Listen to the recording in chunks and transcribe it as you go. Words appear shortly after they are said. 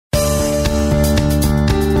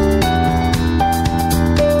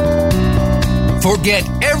Forget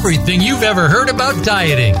everything you've ever heard about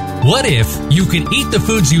dieting. What if you could eat the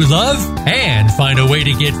foods you love and find a way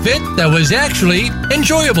to get fit that was actually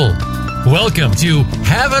enjoyable? Welcome to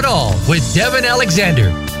Have It All with Devin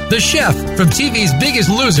Alexander. The chef from TV's Biggest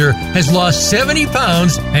Loser has lost 70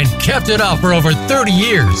 pounds and kept it off for over 30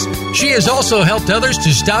 years. She has also helped others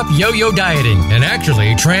to stop yo-yo dieting and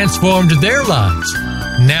actually transformed their lives.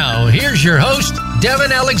 Now, here's your host,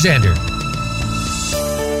 Devin Alexander.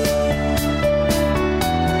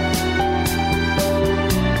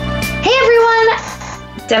 Hey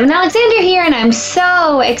everyone, Devin Alexander here, and I'm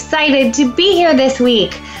so excited to be here this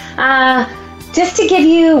week. Just to give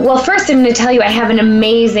you, well, first I'm going to tell you I have an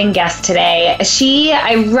amazing guest today. She,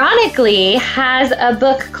 ironically, has a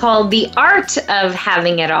book called The Art of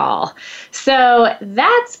Having It All. So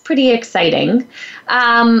that's pretty exciting.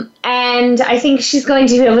 And I think she's going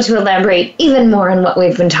to be able to elaborate even more on what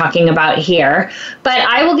we've been talking about here. But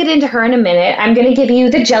I will get into her in a minute. I'm going to give you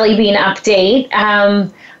the jelly bean update.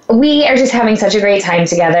 We are just having such a great time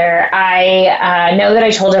together. I know that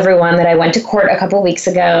I told everyone that I went to court a couple weeks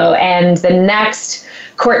ago, and the next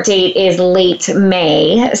court date is late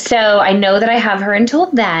May. So I know that I have her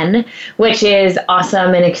until then, which is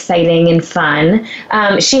awesome and exciting and fun.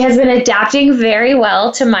 She has been adapting very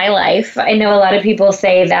well to my life. I know a lot of people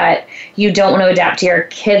say that you don't want to adapt to your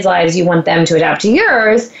kids' lives, you want them to adapt to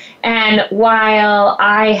yours. And while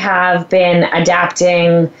I have been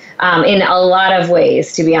adapting in a lot of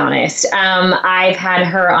ways, to be honest, I've had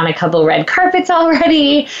her on a couple red carpets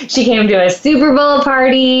already. She came to a Super Bowl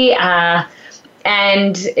party,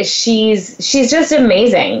 and she's just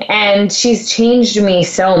amazing. And she's changed me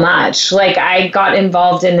so much. Like, I got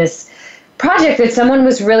involved in this project that someone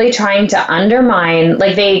was really trying to undermine.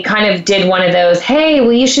 Like, they kind of did one of those, hey,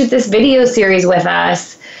 will you shoot this video series with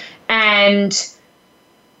us? And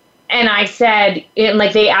I said,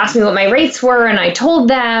 they asked me what my rates were, and I told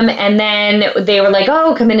them, and then they were like,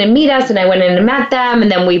 oh, come in and meet us, and I went in and met them, and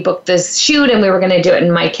then we booked this shoot, and we were going to do it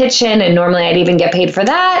in my kitchen, and normally I'd even get paid for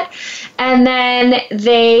that. And then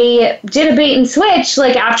they did a bait and switch,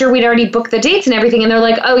 like, after we'd already booked the dates and everything, and they're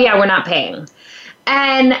like, oh, yeah, we're not paying.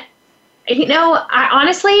 And you know, I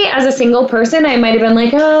honestly, as a single person, I might have been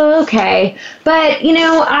like, oh, okay. But, you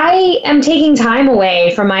know, I am taking time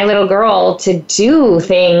away from my little girl to do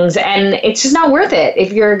things, and it's just not worth it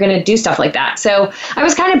if you're going to do stuff like that. So I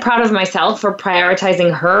was kind of proud of myself for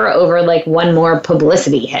prioritizing her over like one more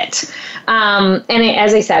publicity hit.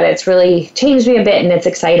 As I said, it's really changed me a bit, and it's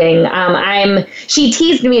exciting. She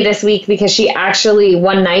teased me this week because she actually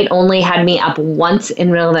one night only had me up once in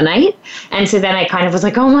the middle of the night. And so then I kind of was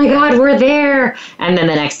like, oh my God, we're there. And then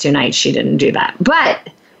the next two nights she didn't do that. But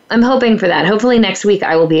I'm hoping for that. Hopefully next week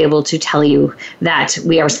I will be able to tell you that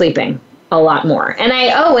we are sleeping a lot more. And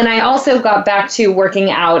I also got back to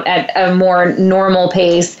working out at a more normal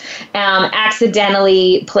pace.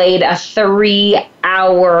 Accidentally played a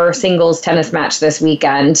 3-hour singles tennis match this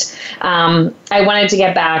weekend. I wanted to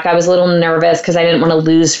get back. I was a little nervous because I didn't want to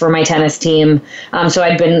lose for my tennis team. So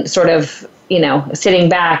I'd been sort of, sitting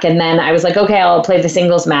back, and then I was like, okay, I'll play the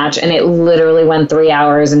singles match, and it literally went 3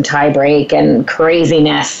 hours and tie break and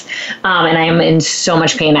craziness. And I am in so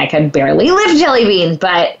much pain I could barely lift jelly beans,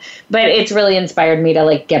 but it's really inspired me to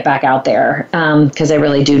like get back out there because I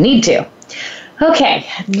really do need to. Okay,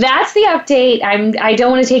 that's the update. I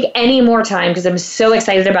don't want to take any more time because I'm so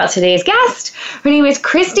excited about today's guest. Her name is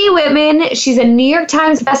Christy Whitman. She's a New York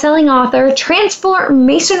Times bestselling author,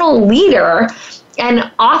 transformational leader,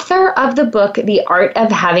 and author of the book, The Art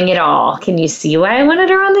of Having It All. Can you see why I wanted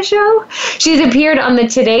her on the show? She's appeared on The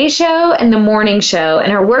Today Show and The Morning Show,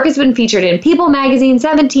 and her work has been featured in People Magazine,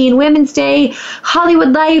 17, Women's Day,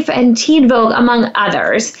 Hollywood Life, and Teen Vogue, among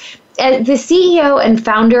others. As the CEO and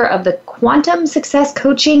founder of the Quantum Success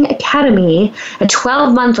Coaching Academy, a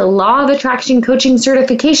 12-month law of attraction coaching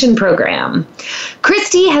certification program.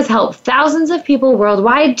 Christy has helped thousands of people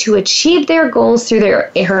worldwide to achieve their goals through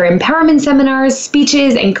her empowerment seminars,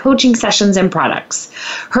 speeches, and coaching sessions and products.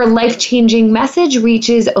 Her life-changing message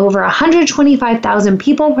reaches over 125,000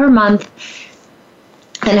 people per month,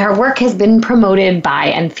 and her work has been promoted by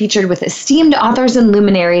and featured with esteemed authors and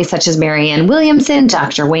luminaries such as Marianne Williamson,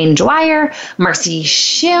 Dr. Wayne Dwyer, Marcy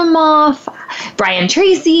Shimoff, Brian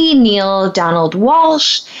Tracy, Neil Donald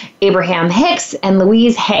Walsh, Abraham Hicks, and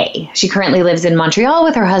Louise Hay. She currently lives in Montreal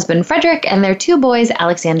with her husband Frederick and their 2 boys,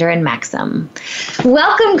 Alexander and Maxim.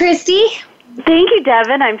 Welcome, Christy. Thank you,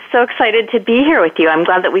 Devin. I'm so excited to be here with you. I'm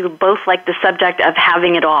glad that we both like the subject of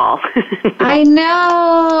having it all. I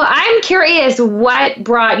know. I'm curious what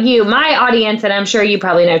brought you, my audience, and I'm sure you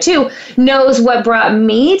probably know too, knows what brought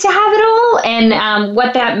me to have it all and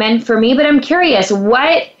what that meant for me. But I'm curious,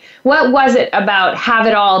 what what was it about have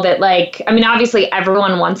it all that, like, I mean, obviously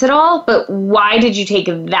everyone wants it all, but why did you take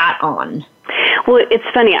that on? Well, it's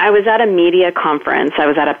funny. I was at a media conference. I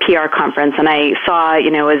was at a PR conference, and I saw,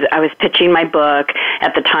 as I was pitching my book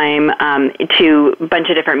at the time to a bunch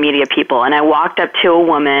of different media people, and I walked up to a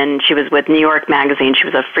woman. She was with New York Magazine. She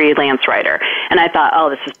was a freelance writer, and I thought, oh,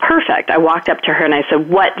 this is perfect. I walked up to her, and I said,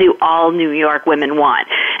 what do all New York women want?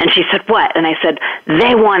 And she said, what? And I said,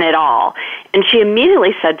 they want it all. And she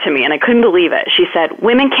immediately said to me, and I couldn't believe it, she said,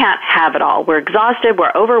 women can't have it all. We're exhausted.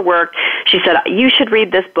 We're overworked. She said, you should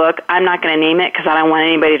read this book. I'm not going to name it because I don't want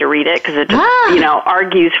anybody to read it because it just,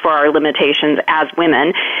 argues for our limitations as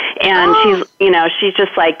women. And she's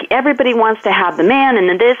just like, everybody wants to have the man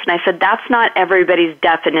and this. And I said, that's not everybody's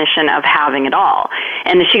definition of having it all.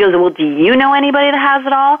 And she goes, well, do you know anybody that has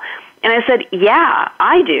it all? And I said, yeah,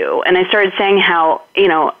 I do. And I started saying how,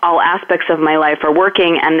 all aspects of my life are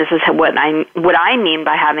working, and this is what I mean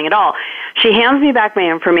by having it all. She hands me back my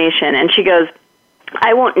information, and she goes,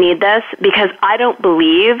 I won't need this because I don't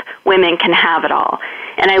believe women can have it all.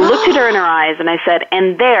 And I looked at her in her eyes, and I said,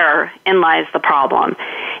 and therein lies the problem.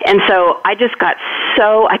 And so I just got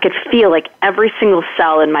I could feel like every single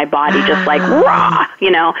cell in my body just like, rah,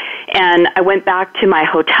 and I went back to my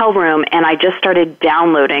hotel room and I just started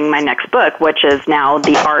downloading my next book, which is now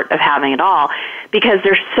The Art of Having It All, because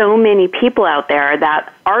there's so many people out there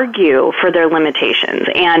that argue for their limitations.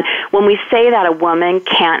 And when we say that a woman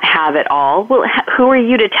can't have it all, well, who are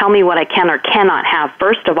you to tell me what I can or cannot have,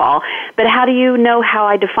 first of all, but how do you know how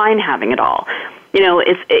I define having it all?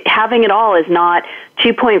 Having it all is not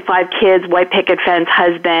 2.5 kids, white picket fence,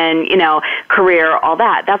 husband, career, all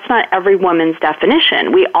that. That's not every woman's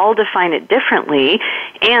definition. We all define it differently,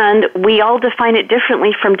 and we all define it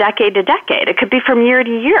differently from decade to decade. It could be from year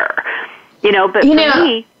to year, but for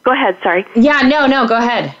me, go ahead, sorry. Yeah, no, go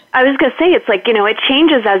ahead. I was going to say, it's like, it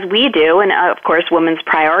changes as we do, and of course, women's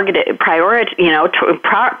prerogative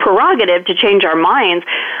to change our minds,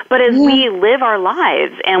 but as we live our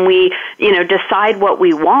lives and we, decide what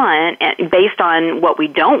we want based on what we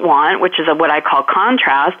don't want, which is what I call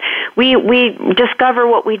contrast, we discover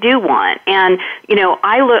what we do want. And,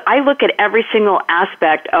 I look at every single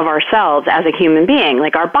aspect of ourselves as a human being,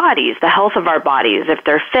 like our bodies, the health of our bodies, if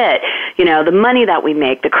they're fit, the money that we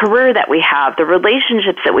make, the career that we have, the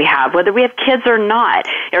relationships that we have, whether we have kids or not,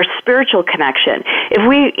 our spiritual connection. If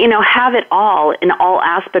we, have it all in all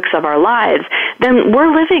aspects of our lives, then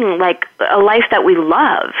we're living like a life that we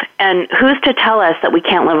love. And who's to tell us that we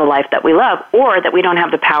can't live a life that we love or that we don't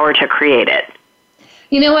have the power to create it?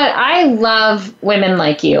 You know what? I love women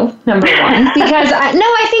like you, number one, because I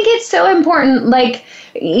think it's so important. Like,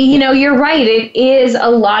 you're right. It is a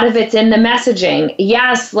lot of it's in the messaging.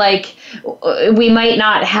 Yes, like we might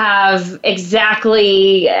not have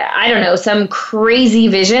exactly, some crazy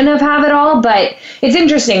vision of have it all, but it's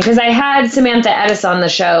interesting because I had Samantha Edis on the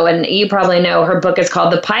show, and you probably know her book is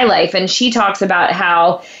called The Pie Life, and she talks about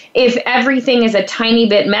how if everything is a tiny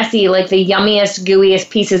bit messy, like the yummiest, gooeyest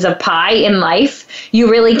pieces of pie in life,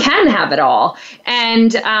 you really can have it all.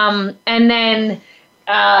 And then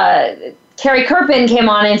Carrie Kirpin came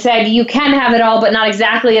on and said, you can have it all, but not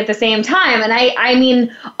exactly at the same time. And I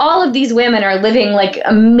mean, all of these women are living like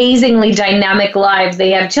amazingly dynamic lives. They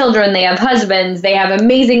have children, they have husbands, they have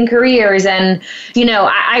amazing careers. And,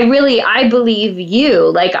 I believe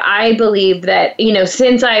you. Like, I believe that,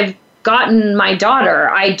 since I've gotten my daughter,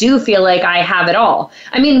 I do feel like I have it all.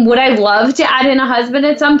 I mean, would I love to add in a husband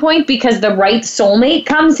at some point because the right soulmate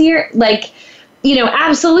comes here? Like,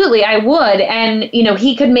 absolutely I would. And,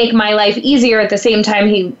 he could make my life easier at the same time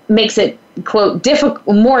he makes it, quote,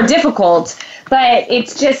 more difficult. But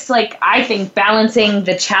it's just like, I think balancing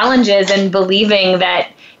the challenges and believing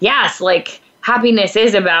that, yes, like happiness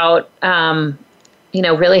is about,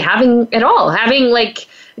 really having it all, having like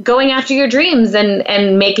going after your dreams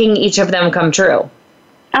and making each of them come true.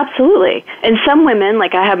 Absolutely. And some women,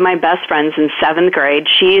 like I have my best friend in 7th grade,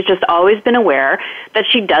 she's just always been aware that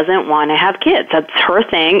she doesn't want to have kids. That's her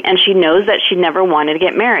thing, and she knows that she never wanted to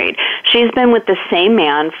get married. She's been with the same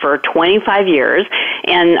man for 25 years,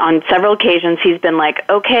 and on several occasions he's been like,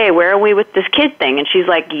 okay, where are we with this kid thing? And she's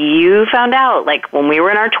like, you found out, like, when we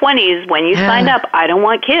were in our 20s, when you signed up, I don't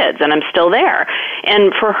want kids, and I'm still there.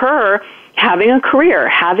 And for her, having a career,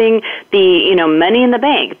 having the, money in the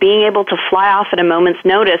bank, being able to fly off at a moment's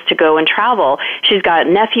notice to go and travel. She's got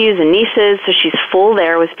nephews and nieces, so she's full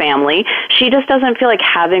there with family. She just doesn't feel like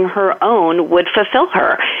having her own would fulfill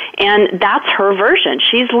her. And that's her version.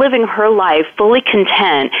 She's living her life fully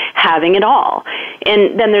content, having it all.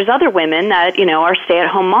 And then there's other women that, are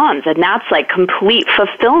stay-at-home moms, and that's like complete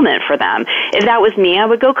fulfillment for them. If that was me, I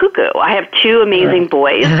would go cuckoo. I have two amazing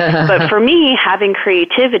boys, but for me, having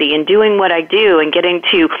creativity and doing what I do and getting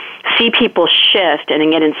to see people shift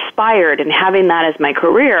and get inspired and having that as my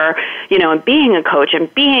career, and being a coach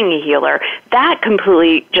and being a healer, that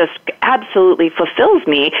completely just absolutely fulfills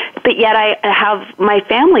me. But yet I have my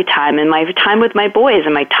family time and my time with my boys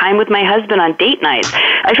and my time with my husband on date nights.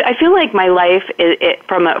 I feel like my life,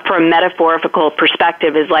 from a metaphorical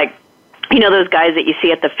perspective, is like, those guys that you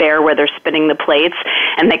see at the fair where they're spinning the plates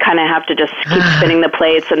and they kind of have to just keep spinning the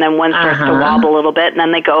plates, and then one starts to wobble a little bit, and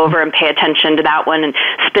then they go over and pay attention to that one and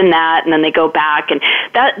spin that, and then they go back. And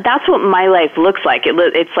that's what my life looks like.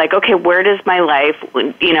 It's like, okay, where does my life,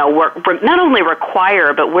 not only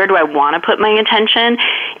require, but where do I want to put my attention?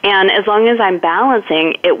 And as long as I'm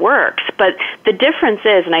balancing, it works. But the difference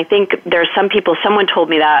is, and I think there's some people, someone told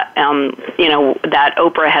me that, that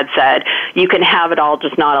Oprah had said, you can have it all,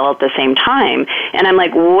 just not all at the same time. And I'm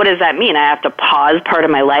like, well, what does that mean? I have to pause part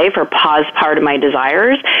of my life or pause part of my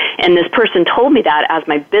desires? And this person told me that as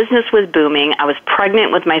my business was booming, I was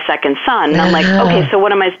pregnant with my second son. And I'm like, okay, so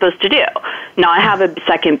what am I supposed to do? Not have a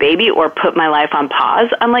second baby or put my life on pause?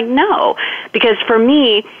 I'm like, no. Because for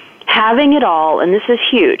me, having it all, and this is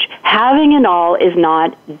huge, having it all is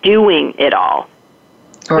not doing it all.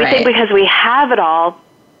 Right. We think because we have it all,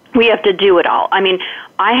 we have to do it all. I mean,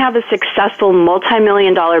 I have a successful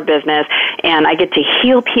multi-million-dollar business, and I get to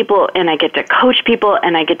heal people, and I get to coach people,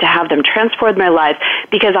 and I get to have them transform their lives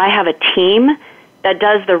because I have a team that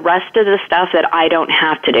does the rest of the stuff that I don't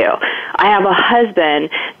have to do. I have a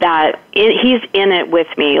husband that he's in it with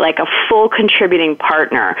me, like a full contributing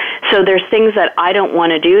partner. So there's things that I don't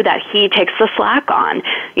want to do that he takes the slack on.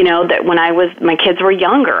 That when my kids were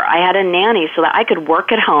younger, I had a nanny so that I could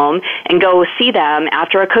work at home and go see them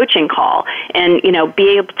after a coaching call and,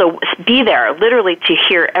 be able to be there literally to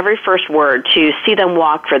hear every first word, to see them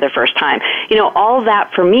walk for the first time. All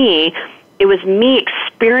that for me, it was me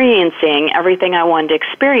experiencing everything I wanted to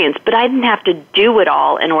experience, but I didn't have to do it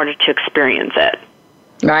all in order to experience it.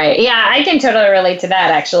 Right. Yeah, I can totally relate to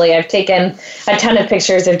that, actually. I've taken a ton of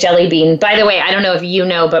pictures of Jelly Bean. By the way, I don't know if you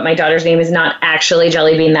know, but my daughter's name is not actually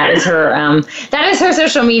Jelly Bean. That is her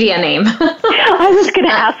social media name. I was going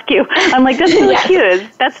to ask you. I'm like, that's really cute.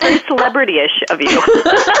 That's very celebrity-ish of you.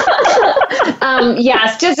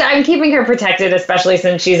 Yes, just I'm keeping her protected, especially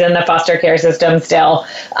since she's in the foster care system still.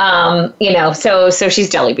 So she's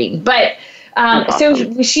Jelly Bean. But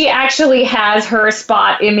so she actually has her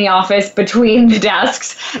spot in the office between the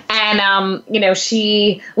desks, and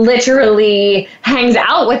she literally hangs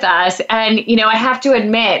out with us. And I have to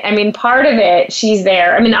admit, part of it, she's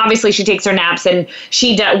there. Obviously she takes her naps, and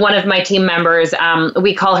one of my team members,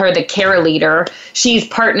 we call her the care leader. She's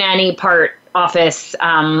part nanny, part office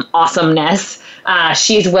awesomeness.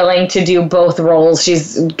 She's willing to do both roles.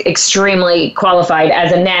 She's extremely qualified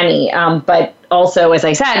as a nanny, but also, as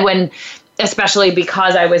I said, especially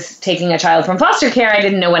because I was taking a child from foster care, I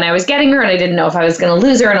didn't know when I was getting her, and I didn't know if I was going to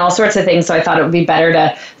lose her and all sorts of things. So I thought it would be better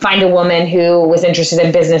to find a woman who was interested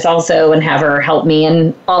in business also and have her help me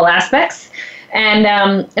in all aspects.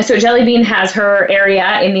 And so Jelly Bean has her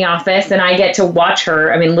area in the office, and I get to watch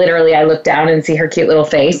her. Literally, I look down and see her cute little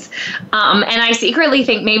face. And I secretly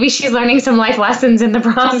think maybe she's learning some life lessons in the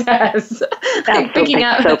process. That's picking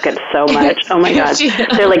up. Soak it so much. Oh, my God.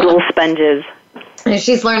 They're like little sponges. And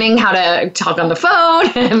she's learning how to talk on the phone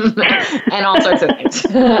and all sorts of things.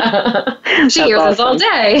 She hears us all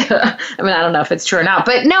day. I don't know if it's true or not.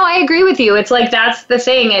 But no, I agree with you. It's like that's the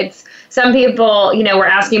thing. It's some people, were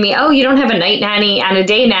asking me, oh, you don't have a night nanny and a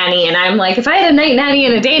day nanny. And I'm like, if I had a night nanny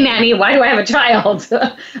and a day nanny, why do I have a child?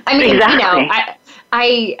 Exactly.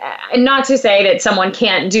 I not to say that someone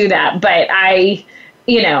can't do that, but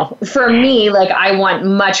for me, I want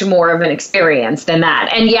much more of an experience than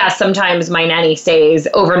that. And yes, sometimes my nanny stays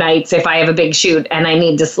overnights if I have a big shoot and I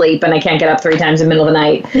need to sleep and I can't get up 3 times in the middle of the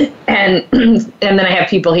night. And then I have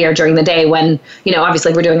people here during the day when,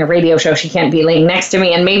 obviously we're doing a radio show. She can't be laying next to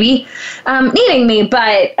me and maybe needing me.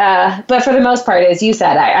 But for the most part, as you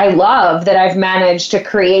said, I love that I've managed to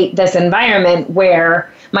create this environment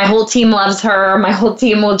where my whole team loves her. My whole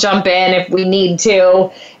team will jump in if we need to.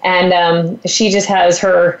 And she just has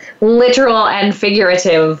her literal and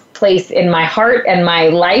figurative place in my heart and my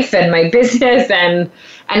life and my business and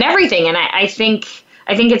everything. And I think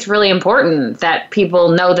I think it's really important that people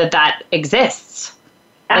know that exists.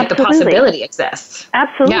 Like the possibility exists.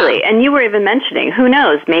 Absolutely. Yeah. And you were even mentioning, who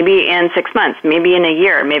knows, maybe in 6 months, maybe in a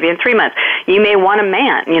year, maybe in 3 months, you may want a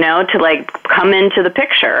man, to like come into the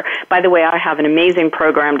picture. By the way, I have an amazing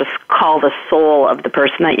program to call the soul of the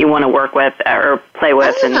person that you want to work with or play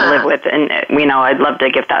with and live with. And, I'd love to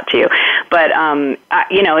give that to you. But,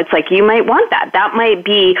 it's like you might want that. That might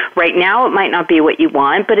be, right now, it might not be what you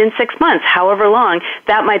want, but in 6 months, however long,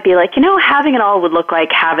 that might be like, having it all would look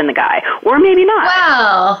like having the guy. Or maybe not.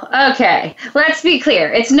 Wow. Okay, let's be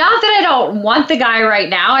clear. It's not that I don't want the guy right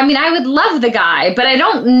now. I mean, I would love the guy, but I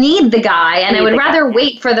don't need the guy, and I would rather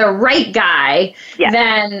wait for the right guy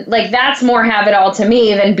than, like, that's more have it all to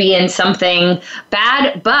me than be in something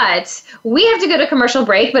bad. But we have to go to commercial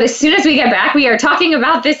break, but as soon as we get back, we are talking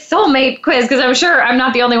about this soulmate quiz, because I'm sure I'm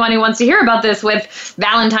not the only one who wants to hear about this with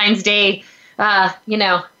Valentine's Day, on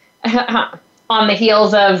the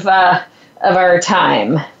heels of our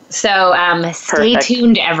time. So stay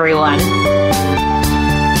tuned, everyone.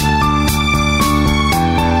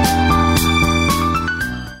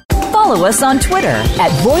 Follow us on Twitter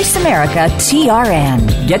at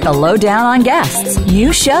VoiceAmericaTRN. Get the lowdown on guests,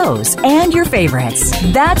 new shows, and your favorites.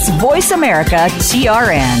 That's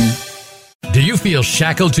VoiceAmericaTRN. Do you feel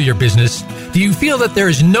shackled to your business? Do you feel that there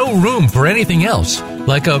is no room for anything else,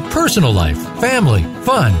 like a personal life, family,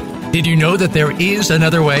 fun? Did you know that there is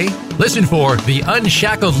another way? Listen for The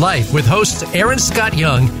Unshackled Life with hosts Aaron Scott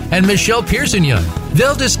Young and Michelle Pearson Young.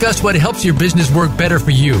 They'll discuss what helps your business work better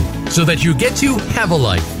for you so that you get to have a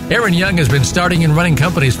life. Aaron Young has been starting and running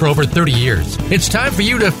companies for over 30 years. It's time for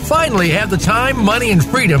you to finally have the time, money, and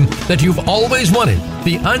freedom that you've always wanted.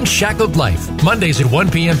 The Unshackled Life, Mondays at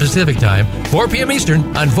 1 p.m. Pacific Time, 4 p.m.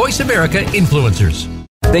 Eastern on Voice America Influencers.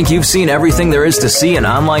 Think you've seen everything there is to see in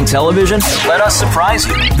online television? Let us surprise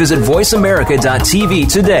you. Visit voiceamerica.tv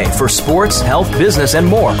today for sports, health, business, and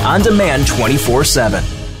more on demand 24/7.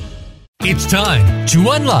 It's time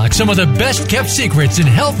to unlock some of the best-kept secrets in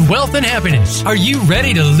health, wealth, and happiness. Are you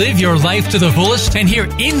ready to live your life to the fullest and hear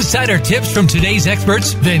insider tips from today's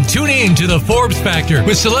experts? Then tune in to The Forbes Factor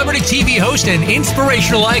with celebrity TV host and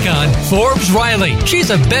inspirational icon, Forbes Riley.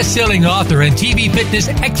 She's a best-selling author and TV fitness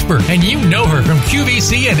expert, and you know her from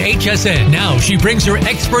QVC and HSN. Now she brings her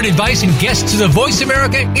expert advice and guests to the Voice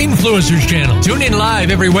America Influencers channel. Tune in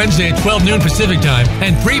live every Wednesday at 12 noon Pacific Time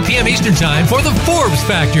and 3 p.m. Eastern Time for The Forbes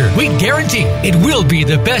Factor. We guarantee it will be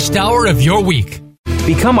the best hour of your week.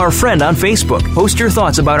 Become our friend on Facebook. Post your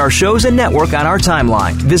thoughts about our shows and network on our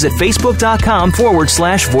timeline. Visit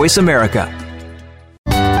Facebook.com/Voice America.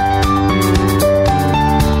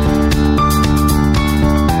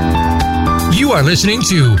 You are listening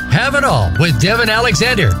to Have It All with Devin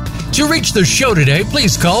Alexander. To reach the show today,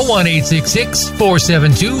 please call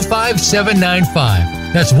 1-866-472-5795.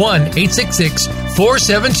 That's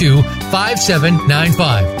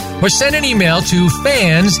 1-866-472-5795. Or send an email to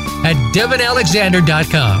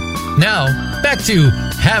fans@devinalexander.com. Now, back to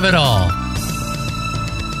Have It All.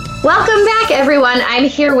 Welcome back, everyone. I'm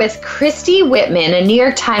here with Christy Whitman, a New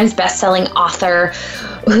York Times bestselling author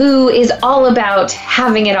who is all about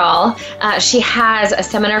having it all. She has a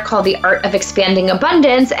seminar called The Art of Expanding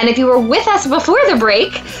Abundance. And if you were with us before the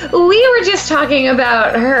break, we were just talking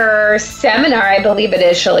about her seminar. I believe it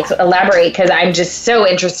is. She'll elaborate because I'm just so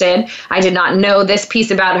interested. I did not know this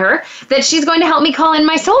piece about her, that she's going to help me call in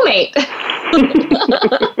my soulmate.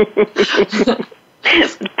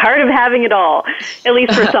 Part of having it all, at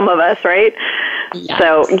least for some of us, right? Yes.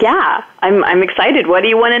 So, yeah, I'm excited. What do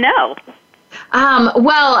you want to know?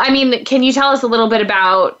 Well, I mean, can you tell us a little bit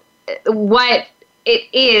about what it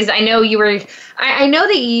is? I know I know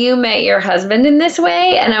that you met your husband in this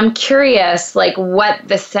way, and I'm curious, like, what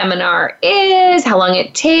the seminar is, how long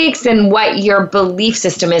it takes, and what your belief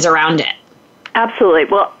system is around it. Absolutely.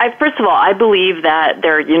 Well, first of all, I believe that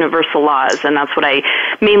there are universal laws, and that's what I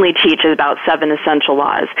mainly teach, is about 7 essential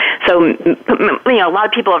laws. So, a lot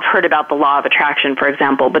of people have heard about the law of attraction, for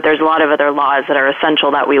example, but there's a lot of other laws that are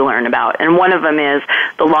essential that we learn about. And one of them is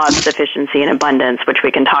the law of sufficiency and abundance, which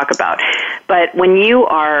we can talk about. But when you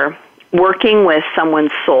are working with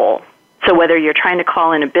someone's soul, so whether you're trying to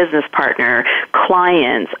call in a business partner,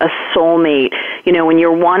 clients, a soulmate, when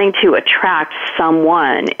you're wanting to attract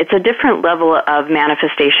someone, it's a different level of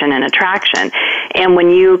manifestation and attraction. And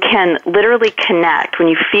when you can literally connect, when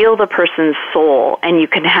you feel the person's soul and you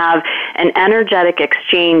can have an energetic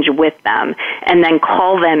exchange with them and then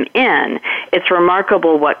call them in, it's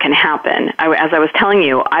remarkable what can happen. As I was telling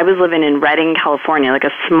you, I was living in Redding, California, like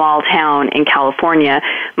a small town in California.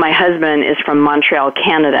 My husband is from Montreal,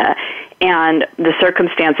 Canada. And the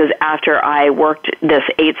circumstances after I worked this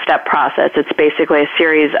 8-step process, it's basically a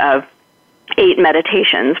series of 8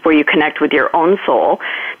 meditations where you connect with your own soul,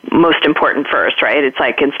 most important first, right? It's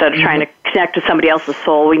like instead of trying to connect with somebody else's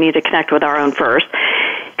soul, we need to connect with our own first.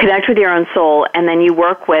 Connect with your own soul, and then you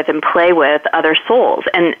work with and play with other souls.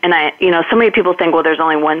 And I, so many people think, well, there's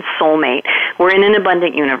only one soulmate. We're in an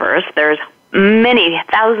abundant universe. There's many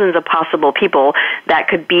thousands of possible people that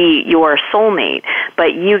could be your soulmate,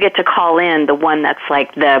 but you get to call in the one that's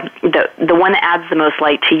like the one that adds the most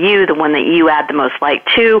light to you, the one that you add the most light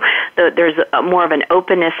to. There's more of an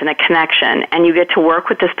openness and a connection, and you get to work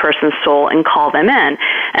with this person's soul and call them in.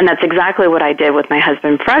 And that's exactly what I did with my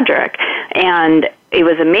husband, Frederick. And it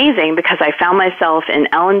was amazing because I found myself in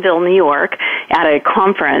Ellenville, New York at a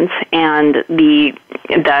conference, and the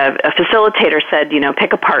facilitator said,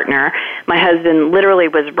 pick a partner. My husband literally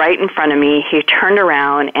was right in front of me. He turned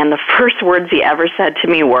around, and the first words he ever said to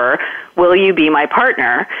me were, "Will you be my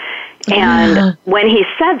partner?" And when he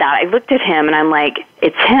said that, I looked at him, and I'm like,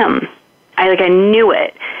 it's him. I knew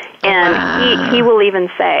it. And he will even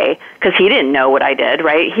say, because he didn't know what I did,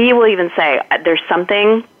 right? He will even say, there's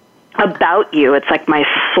something about you. It's like my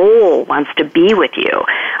soul wants to be with you.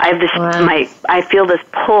 I have this, I feel this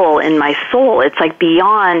pull in my soul. It's like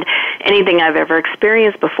beyond anything I've ever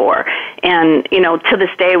experienced before. And, to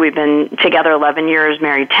this day, we've been together 11 years,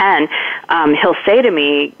 married 10. He'll say to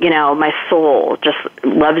me, my soul just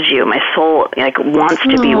loves you. My soul wants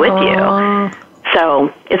to be with you.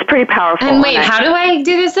 So it's pretty powerful. And wait, how do I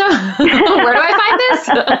do this? Where do I find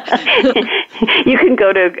this? You can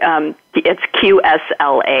go to, it's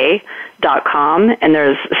QSLA.com, and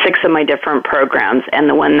there's 6 of my different programs, and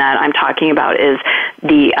the one that I'm talking about is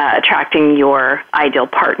the Attracting Your Ideal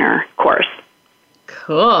Partner course.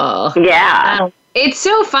 Cool. Yeah. It's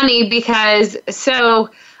so funny because,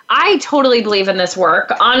 I totally believe in this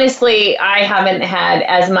work. Honestly, I haven't had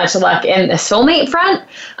as much luck in the soulmate front,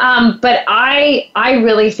 but I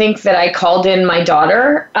really think that I called in my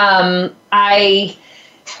daughter. I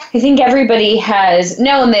think everybody has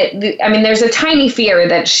known that, there's a tiny fear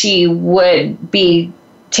that she would be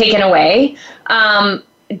taken away,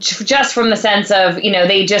 just from the sense of,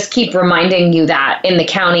 they just keep reminding you that in the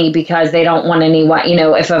county because they don't want anyone,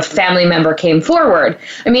 if a family member came forward.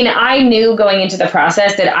 I knew going into the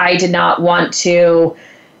process that I did not want to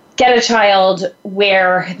get a child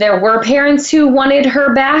where there were parents who wanted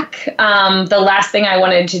her back. The last thing I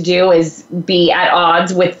wanted to do is be at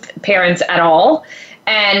odds with parents at all.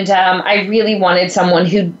 And I really wanted someone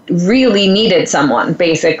who really needed someone,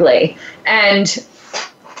 basically. And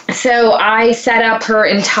so I set up her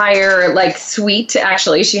entire suite.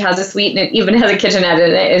 Actually, she has a suite and it even has a kitchenette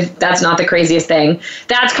in it. That's not the craziest thing.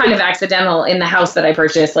 That's kind of accidental in the house that I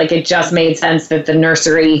purchased. It just made sense that the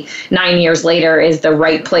nursery 9 years later is the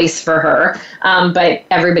right place for her. But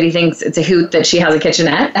everybody thinks it's a hoot that she has a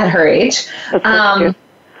kitchenette at her age.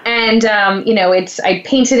 And, I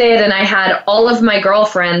painted it, and I had all of my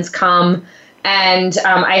girlfriends come, and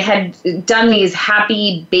I had done these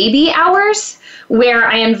happy baby hours where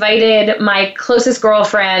I invited my closest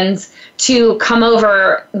girlfriends to come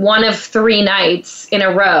over one of 3 nights in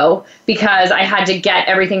a row because I had to get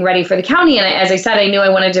everything ready for the county. And as I said, I knew I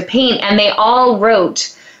wanted to paint, and they all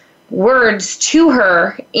wrote words to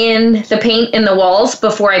her in the paint in the walls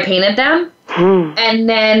before I painted them. And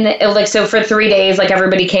then, so for 3 days,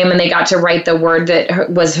 everybody came and they got to write the word that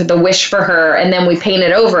was the wish for her, and then we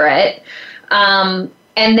painted over it.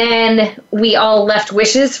 And then we all left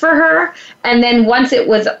wishes for her. And then once it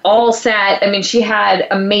was all set, she had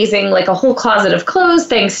amazing, a whole closet of clothes,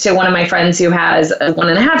 thanks to one of my friends who has a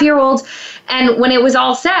 1.5-year-old. And when it was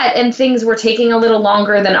all set and things were taking a little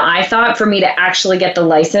longer than I thought for me to actually get the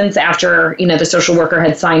license after, the social worker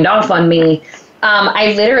had signed off on me,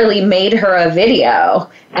 I literally made her a video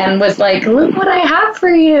and was like, look what I have for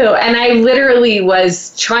you. And I literally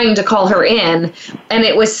was trying to call her in. And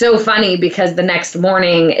it was so funny because the next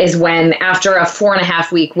morning is when, after a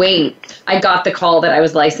 4.5-week wait, I got the call that I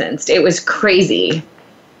was licensed. It was crazy.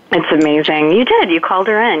 It's amazing. You did. You called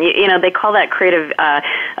her in. They call that creative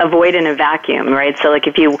a void in a vacuum, right? So,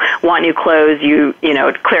 if you want new clothes, you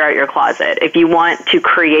clear out your closet. If you want to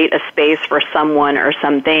create a space for someone or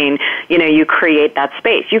something, you create that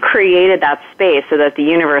space. You created that space so that the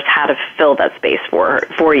universe had to fill that space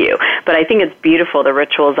for you. But I think it's beautiful, the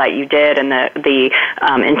rituals that you did and the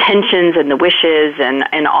intentions and the wishes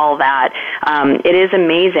and all that. It is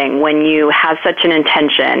amazing when you have such an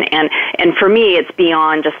intention. And for me, it's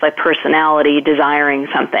beyond just like personality desiring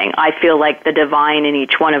something. I feel like the divine in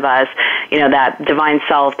each one of us, that divine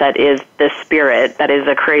self that is the spirit, that is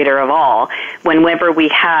the creator of all, whenever we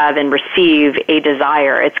have and receive a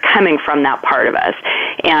desire, it's coming from that part of us.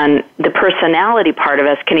 And the personality part of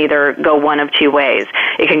us can either go one of two ways.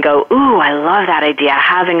 It can go, ooh, I love that idea,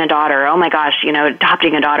 having a daughter, oh my gosh,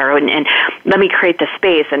 adopting a daughter, and let me create the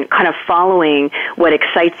space, and kind of following what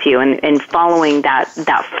excites you and following that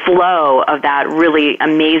flow of that really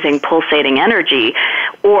amazing pulsating energy.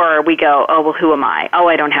 Or we go, oh, well, who am I? Oh,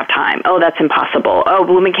 I don't have time. Oh, that's impossible. Oh,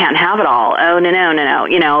 women can't have it all. Oh,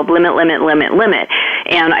 no. Limit.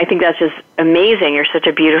 And I think that's just amazing. You're such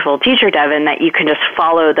a beautiful teacher, Devin, that you can just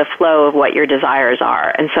follow the flow of what your desires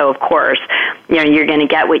are. And so, of course, you're going to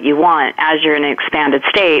get what you want as you're in an expanded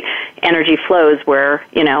state. Energy flows where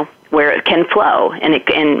it can flow,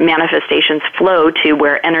 and manifestations flow to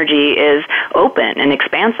where energy is open and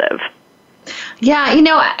expansive. Yeah,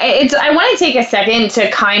 I want to take a second to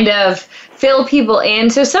kind of fill people in.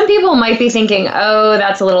 So some people might be thinking, oh,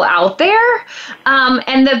 that's a little out there.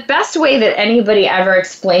 And the best way that anybody ever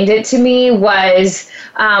explained it to me was,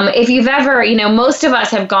 if you've ever, most of us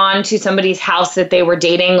have gone to somebody's house that they were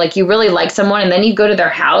dating, like you really like someone, and then you go to their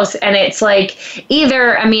house, and it's like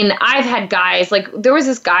I've had guys, like there was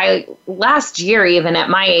this guy last year, even at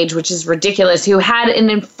my age, which is ridiculous, who had an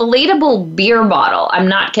inflatable beer bottle, I'm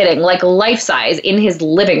not kidding, like life size, in his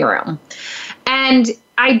living room. And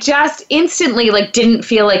I just instantly didn't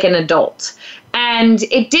feel like an adult. And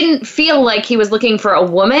it didn't feel like he was looking for a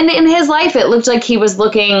woman in his life. It looked like he was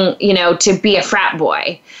looking, to be a frat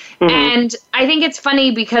boy. Mm-hmm. And I think it's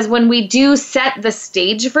funny because when we do set the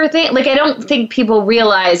stage for things, I don't think people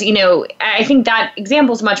realize, I think that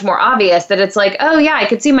example is much more obvious, that it's like, oh yeah, I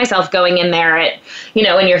could see myself going in there at,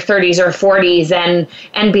 in your 30s or 40s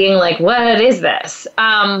and being like, what is this?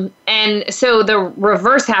 And so the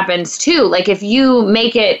reverse happens too. If you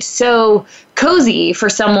make it so cozy for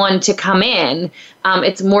someone to come in,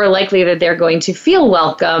 it's more likely that they're going to feel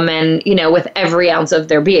welcome and, with every ounce of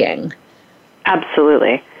their being.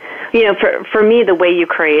 Absolutely. For me, the way you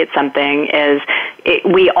create something is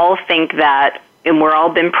we all think that, and we're all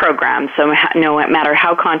been programmed, so no matter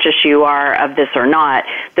how conscious you are of this or not,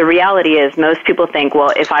 the reality is most people think,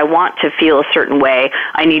 well, if I want to feel a certain way,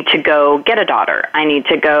 I need to go get a daughter. I need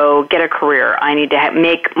to go get a career. I need to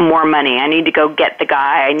make more money. I need to go get the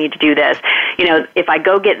guy. I need to do this. If I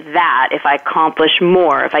go get that, if I accomplish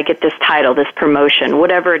more, if I get this title, this promotion,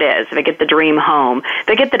 whatever it is, if I get the dream home, if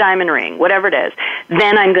I get the diamond ring, whatever it is,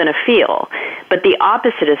 then I'm going to feel. But the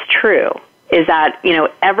opposite is true. Is that,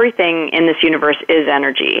 everything in this universe is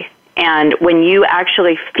energy. And when you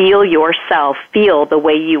actually feel yourself, feel the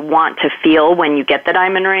way you want to feel when you get the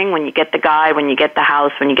diamond ring, when you get the guy, when you get the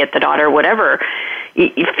house, when you get the daughter, whatever,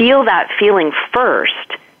 you feel that feeling first.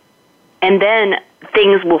 And then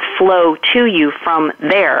things will flow to you from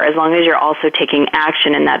there, as long as you're also taking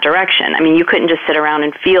action in that direction. You couldn't just sit around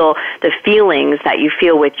and feel the feelings that you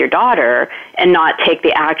feel with your daughter and not take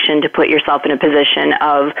the action to put yourself in a position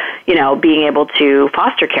of, being able to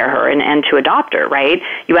foster care her and to adopt her, right?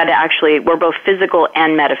 You had to actually, we're both physical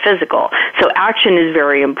and metaphysical. So action is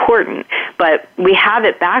very important, but we have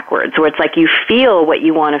it backwards, where it's like you feel what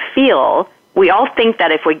you want to feel. We all think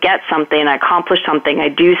that if we get something, I accomplish something, I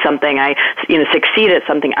do something, I succeed at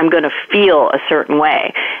something, I'm going to feel a certain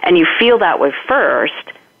way. And you feel that way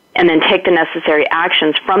first, and then take the necessary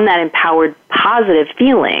actions from that empowered, positive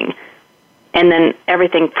feeling, and then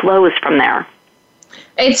everything flows from there.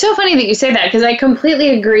 It's so funny that you say that, because I completely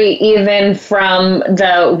agree, even from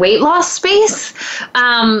the weight loss space.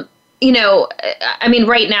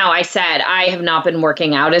 Right now I said I have not been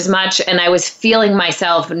working out as much, and I was feeling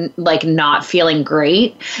myself not feeling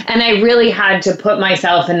great. And I really had to put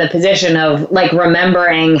myself in the position of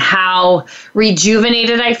remembering how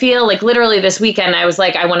rejuvenated I feel. Literally this weekend, I was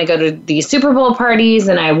like, I want to go to these Super Bowl parties,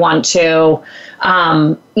 and I want to,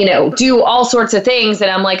 do all sorts of things. And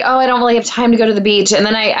I'm like, oh, I don't really have time to go to the beach. And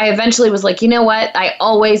then I eventually was like, you know what? I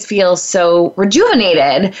always feel so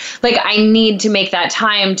rejuvenated. I need to make that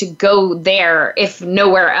time to go there, if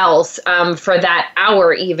nowhere else, for that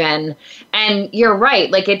hour even. And you're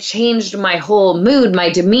right. It changed my whole mood, my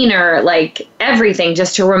demeanor, everything,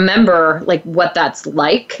 just to remember what that's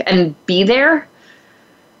like and be there.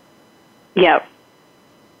 Yeah.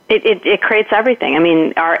 It creates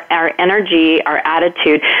everything. Our energy, our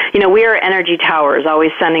attitude. We are energy towers,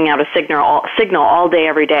 always sending out a signal all day,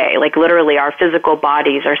 every day. Literally, our physical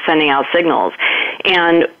bodies are sending out signals,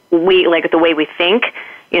 and we the way we think.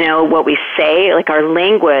 What we say, our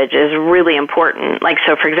language is really important.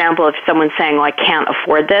 So, for example, if someone's saying, well, I can't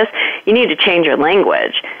afford this, you need to change your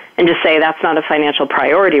language. and just say that's not a financial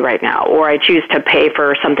priority right now, or I choose to pay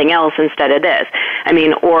for something else instead of this. I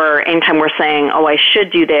mean, or anytime we're saying, oh, I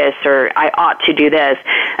should do this, or I ought to do this,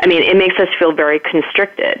 I mean, it makes us feel very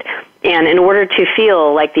constricted. And in order to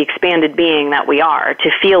feel like the expanded being that we are,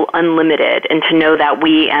 to feel unlimited, and to know that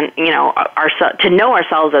we, and to know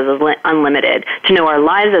ourselves as unlimited, to know our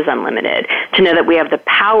lives as unlimited, to know that we have the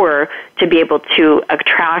power to be able to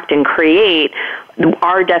attract and create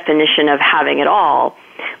our definition of having it all,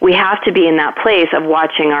 we have to be in that place of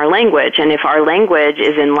watching our language. And if our language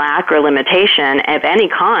is in lack or limitation of any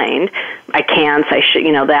kind, I can't, I should,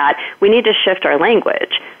 that, we need to shift our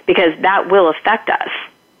language, because that will affect us,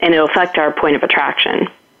 and it'll affect our point of attraction.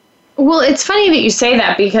 Well, it's funny that you say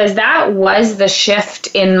that, because that was the shift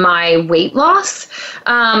in my weight loss.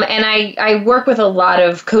 And I work with a lot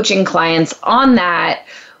of coaching clients on that.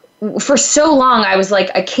 For so long, I was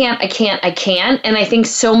like, I can't. And I think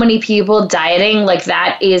so many people dieting, like,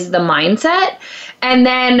 that is the mindset. And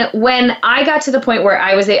then when I got to the point where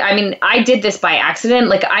I did this by accident.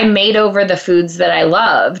 Like, I made over the foods that I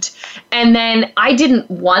loved. And then I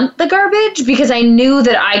didn't want the garbage, because I knew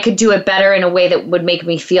that I could do it better in a way that would make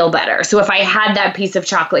me feel better. So if I had that piece of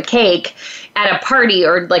chocolate cake at a party,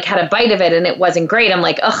 or like had a bite of it and it wasn't great, I'm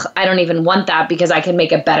like, ugh, I don't even want that, because I can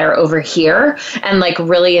make it better over here and like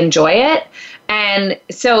really enjoy it. And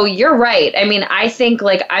so you're right. I mean, I think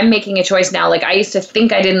like I'm making a choice now. Like, I used to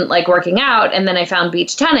think I didn't like working out, and then I found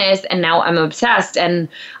beach tennis, and now I'm obsessed, and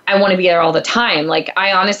I want to be there all the time. Like,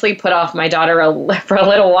 I honestly put off my daughter for a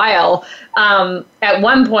little while at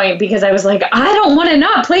one point, because I was like, I don't want to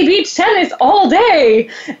not play beach tennis all day.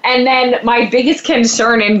 And then my biggest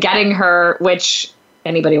concern in getting her, which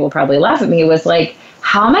anybody will probably laugh at me, was like,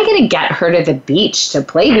 how am I going to get her to the beach to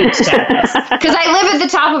play beach tennis? Because I live at the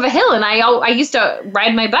top of a hill, and I used to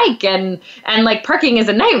ride my bike, and like parking is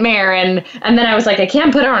a nightmare. And then I was like, I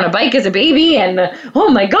can't put her on a bike as a baby. And oh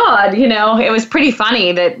my God, it was pretty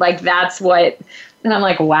funny that like, that's what, and I'm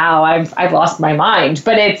like, wow, I've lost my mind.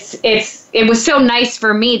 But it was so nice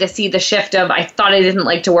for me to see the shift of, I thought I didn't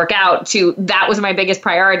like to work out, to that was my biggest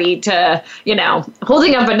priority, to,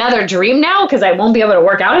 holding up another dream now, because I won't be able to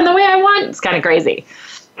work out in the way I want. It's kind of crazy.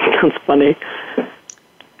 That's funny.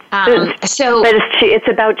 But it's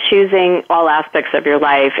about choosing all aspects of your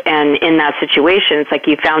life, and in that situation, it's like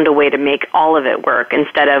you found a way to make all of it work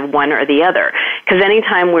instead of one or the other. Because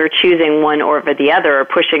anytime we're choosing one over the other, or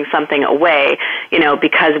pushing something away,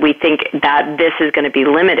 because we think that this is going to be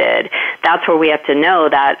limited, that's where we have to know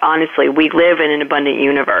that, honestly, we live in an abundant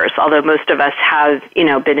universe. Although most of us have,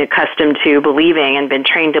 been accustomed to believing and been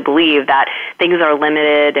trained to believe that things are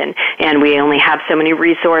limited, and we only have so many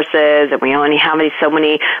resources, and we only have so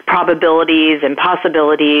many probabilities and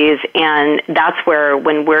possibilities. And that's where,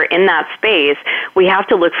 when we're in that space, we have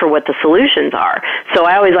to look for what the solutions are. So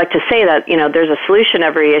I always like to say that, there's a solution to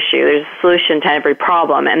every issue, there's a solution to every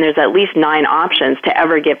problem, and there's at least 9 options to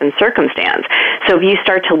every given circumstance. So if you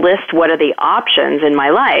start to list what are the options in my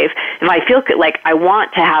life, if I feel like I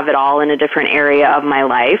want to have it all in a different area of my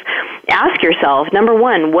life, ask yourself, number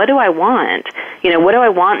one, what do I want? What do I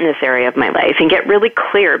want in this area of my life? And get really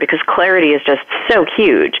clear, because clarity is just so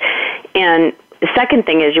huge. And the second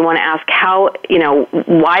thing is, you want to ask how,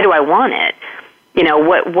 why do I want it?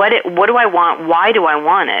 What do I want? Why do I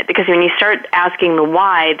want it? Because when you start asking the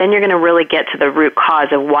why, then you're going to really get to the root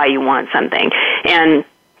cause of why you want something. And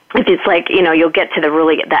if it's like, you'll get to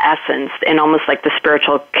the essence, and almost like the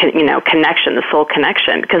spiritual, connection, the soul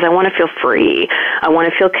connection, because I want to feel free. I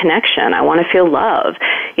want to feel connection. I want to feel love,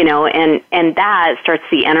 and that starts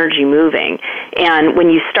the energy moving. And when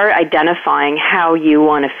you start identifying how you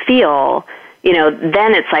want to feel,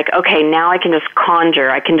 then it's like, okay, now I can just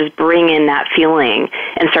conjure, I can just bring in that feeling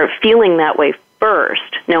and start feeling that way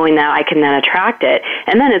first, knowing that I can then attract it.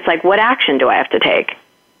 And then it's like, what action do I have to take?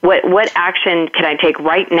 What action can I take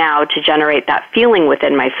right now to generate that feeling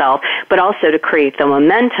within myself, but also to create the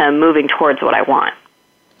momentum moving towards what I want?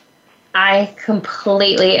 I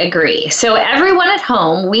completely agree. So everyone at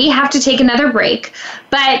home, we have to take another break.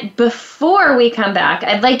 But before we come back,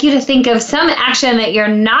 I'd like you to think of some action that you're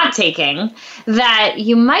not taking that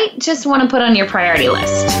you might just want to put on your priority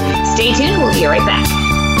list. Stay tuned. We'll be right back.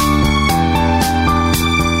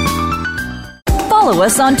 Follow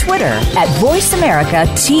us on Twitter at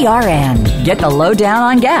VoiceAmericaTRN. Get the lowdown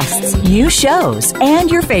on guests, new shows,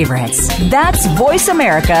 and your favorites. That's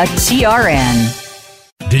VoiceAmericaTRN.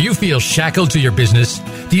 Do you feel shackled to your business?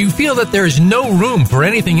 Do you feel that there is no room for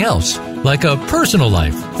anything else, like a personal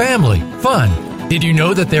life, family, fun? Did you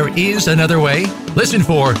know that there is another way? Listen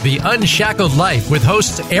for The Unshackled Life with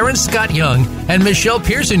hosts Aaron Scott Young and Michelle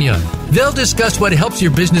Pearson Young. They'll discuss what helps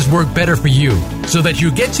your business work better for you so that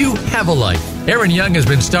you get to have a life. Aaron Young has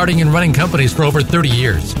been starting and running companies for over 30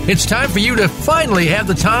 years. It's time for you to finally have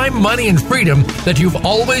the time, money, and freedom that you've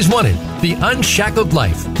always wanted. The Unshackled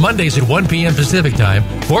Life, Mondays at 1 p.m. Pacific Time,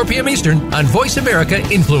 4 p.m. Eastern on Voice America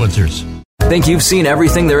Influencers. Think you've seen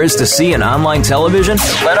everything there is to see in online television?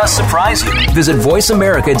 Let us surprise you. Visit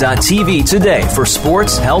voiceamerica.tv today for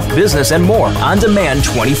sports, health, business, and more on demand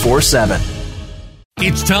 24/7.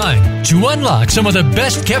 It's time to unlock some of the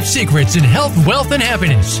best-kept secrets in health, wealth, and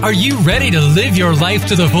happiness. Are you ready to live your life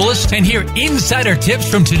to the fullest and hear insider tips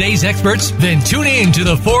from today's experts? Then tune in to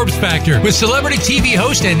The Forbes Factor with celebrity TV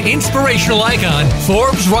host and inspirational icon,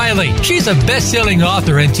 Forbes Riley. She's a best-selling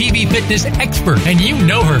author and TV fitness expert, and you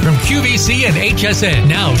know her from QVC and HSN.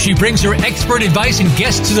 Now she brings her expert advice and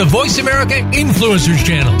guests to the Voice America Influencers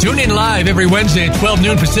channel. Tune in live every Wednesday at 12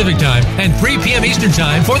 noon Pacific Time and 3 p.m. Eastern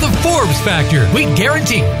Time for The Forbes Factor. We guarantee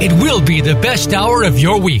it will be the best hour of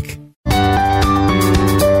your week.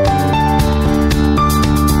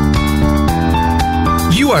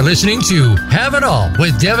 You are listening to Have It All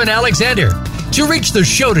with Devin Alexander. To reach the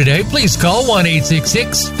show today, please call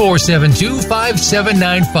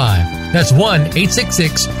 1-866-472-5795. That's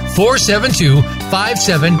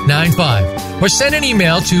 1-866-472-5795. Or send an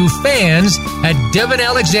email to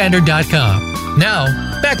fans@devinalexander.com. Now,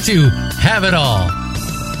 back to Have It All.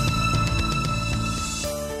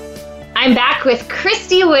 I'm back with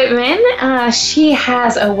Christy Whitman. She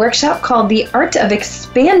has a workshop called The Art of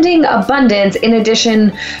Expanding Abundance, in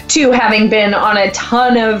addition to having been on a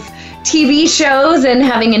ton of TV shows and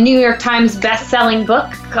having a New York Times best-selling book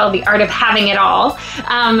called The Art of Having It All.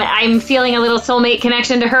 I'm feeling a little soulmate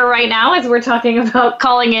connection to her right now as we're talking about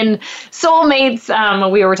calling in soulmates.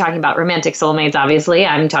 We were talking about romantic soulmates, obviously.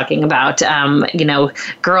 I'm talking about,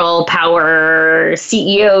 girl power,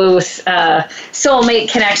 CEO,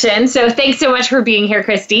 soulmate connection. So thanks so much for being here,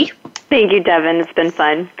 Christy. Thank you, Devin. It's been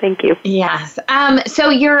fun. Thank you. Yes. So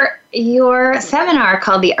your seminar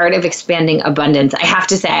called The Art of Expanding Abundance, I have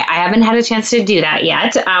to say, I haven't had a chance to do that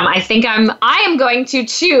yet. I think I am going to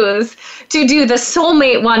choose to do the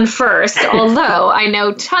soulmate one first, although I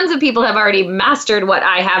know tons of people have already mastered what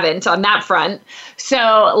I haven't on that front.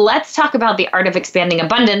 So let's talk about The Art of Expanding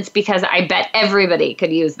Abundance, because I bet everybody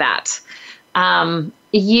could use that.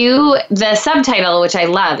 The subtitle, which I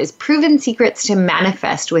love, is Proven Secrets to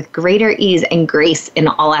Manifest with Greater Ease and Grace in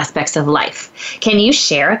All Aspects of Life. Can you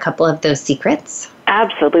share a couple of those secrets?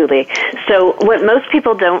 Absolutely. So what most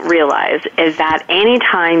people don't realize is that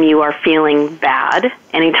anytime you are feeling bad,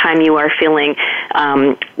 anytime you are feeling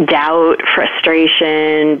doubt,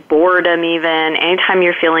 frustration, boredom even, anytime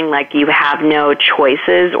you're feeling like you have no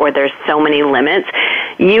choices or there's so many limits,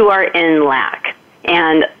 you are in lack.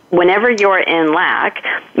 And whenever you're in lack,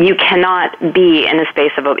 you cannot be in a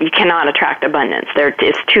space you cannot attract abundance.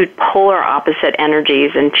 It's two polar opposite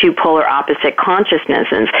energies and two polar opposite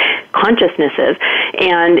consciousnesses,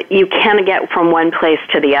 and you can't get from one place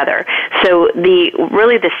to the other. So the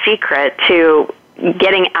secret to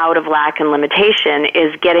getting out of lack and limitation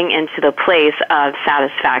is getting into the place of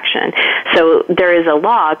satisfaction. So there is a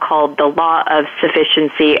law called the law of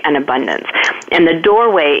sufficiency and abundance. And the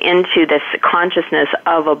doorway into this consciousness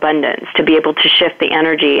of abundance, to be able to shift the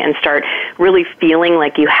energy and start really feeling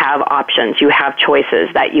like you have options, you have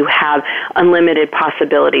choices, that you have unlimited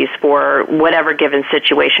possibilities for whatever given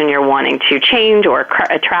situation you're wanting to change or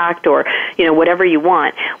attract or, whatever you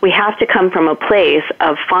want. We have to come from a place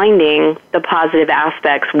of finding the positive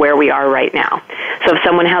aspects where we are right now. So if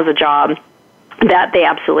someone has a job that they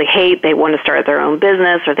absolutely hate, they want to start their own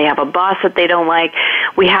business, or they have a boss that they don't like,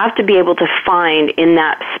 we have to be able to find in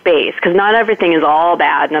that space, because not everything is all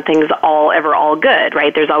bad, nothing's ever all good,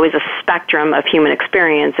 right? There's always a spectrum of human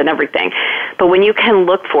experience and everything. But when you can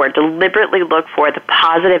deliberately look for the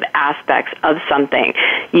positive aspects of something,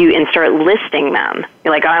 and start listing them.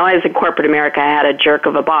 Like, when I was in corporate America, I had a jerk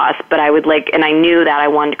of a boss, but I knew that I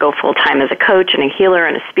wanted to go full-time as a coach and a healer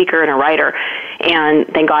and a speaker and a writer, and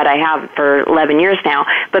thank God I have for 11 years now.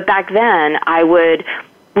 But back then, I would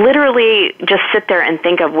literally just sit there and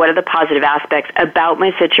think of what are the positive aspects about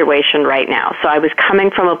my situation right now. So I was coming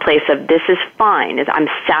from a place of this is fine, I'm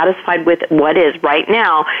satisfied with what is right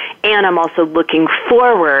now, and I'm also looking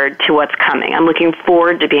forward to what's coming. I'm looking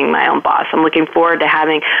forward to being my own boss. I'm looking forward to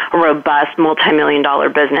having a robust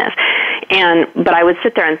multi-million-dollar business. But I would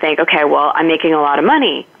sit there and think, okay, well, I'm making a lot of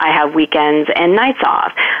money. I have weekends and nights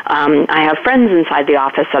off. I have friends inside the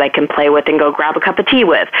office that I can play with and go grab a cup of tea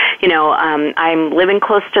with. I'm living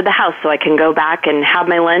close close to the house so I can go back and have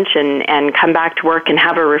my lunch and come back to work and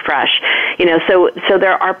have a refresh. So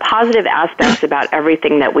there are positive aspects about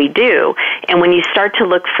everything that we do. And when you start to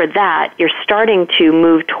look for that, you're starting to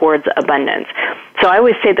move towards abundance. So I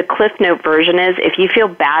always say the Cliff Note version is, if you feel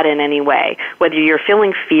bad in any way, whether you're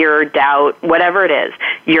feeling fear, doubt, whatever it is,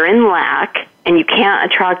 you're in lack, and you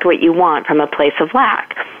can't attract what you want from a place of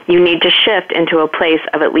lack. You need to shift into a place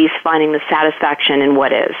of at least finding the satisfaction in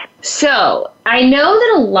what is. So I know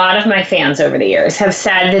that a lot of my fans over the years have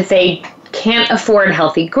said that they can't afford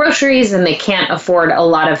healthy groceries and they can't afford a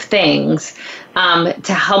lot of things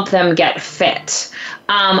to help them get fit.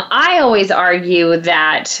 I always argue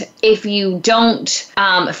that if you don't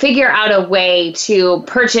figure out a way to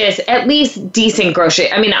purchase at least decent groceries,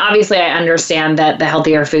 I mean, obviously I understand that the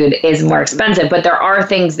healthier food is more expensive, but there are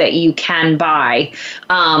things that you can buy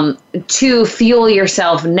to fuel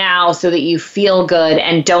yourself now so that you feel good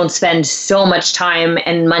and don't spend so much time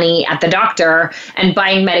and money at the doctor and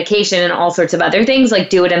buying medication and all sorts of other things, like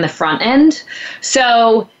do it in the front end.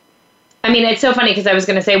 So I mean, it's so funny because I was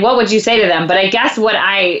going to say, what would you say to them? But I guess what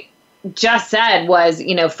I just said was,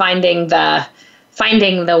 finding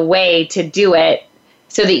the way to do it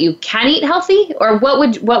so that you can eat healthy. Or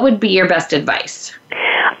what would be your best advice?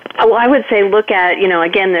 Well, I would say look at,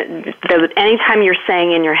 again, anytime you're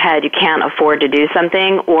saying in your head you can't afford to do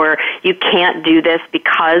something or you can't do this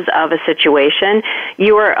because of a situation,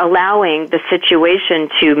 you are allowing the situation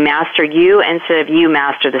to master you instead of you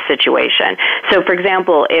master the situation. So, for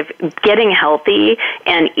example, if getting healthy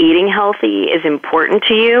and eating healthy is important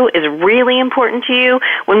to you, is really important to you,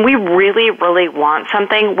 when we really, really want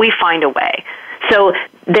something, we find a way. So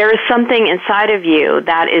there is something inside of you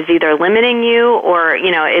that is either limiting you or,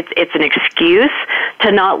 it's an excuse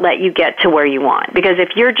to not let you get to where you want. Because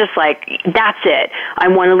if you're just like, that's it, I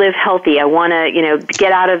want to live healthy, I want to,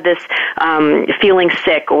 get out of this feeling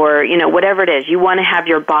sick or, whatever it is, you want to have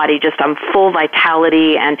your body just on full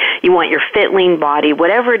vitality and you want your fit, lean body,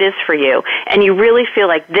 whatever it is for you, and you really feel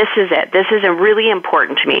like this is it, this is really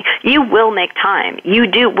important to me, you will make time. You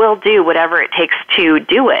will do whatever it takes to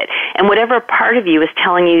do it. And whatever part of you is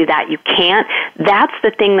telling you that you can't, that's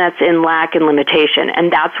the thing that's in lack and limitation,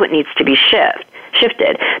 and that's what needs to be shifted.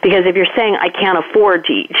 Because if you're saying, I can't afford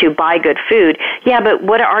to buy good food, yeah, but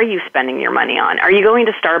what are you spending your money on? Are you going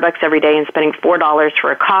to Starbucks every day and spending $4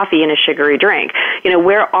 for a coffee and a sugary drink?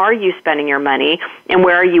 Where are you spending your money and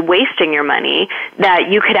where are you wasting your money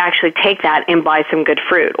that you could actually take that and buy some good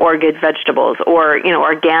fruit or good vegetables or,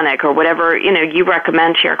 organic or whatever, you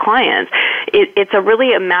recommend to your clients? It's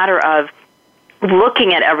really a matter of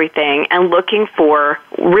looking at everything and looking for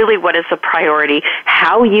really what is the priority,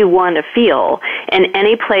 how you want to feel. And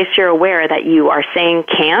any place you're aware that you are saying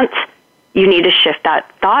can't, you need to shift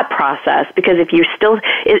that thought process, because if you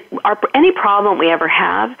any problem we ever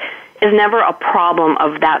have is never a problem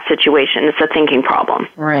of that situation. It's a thinking problem.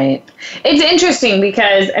 Right. It's interesting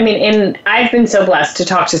because, I've been so blessed to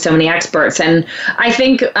talk to so many experts, and I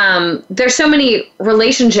think there's so many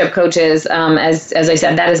relationship coaches, as I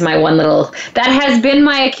said, that is my that has been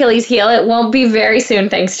my Achilles heel. It won't be very soon,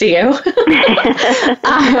 thanks to you.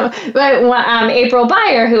 But April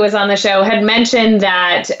Beyer, who was on the show, had mentioned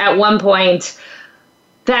that at one point,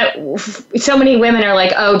 that so many women are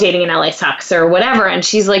like, oh, dating in LA sucks or whatever. And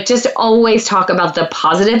she's like, just always talk about the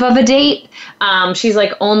positive of a date. She's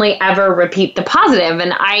like, only ever repeat the positive.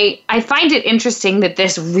 And I find it interesting that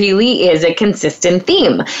this really is a consistent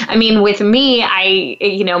theme. With me,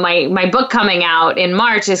 my book coming out in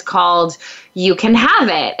March is called You Can Have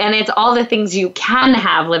It. And it's all the things you can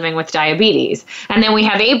have living with diabetes. And then we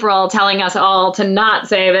have April telling us all to not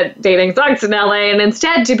say that dating sucks in LA and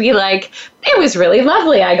instead to be like, it was really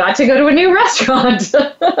lovely. I got to go to a new restaurant.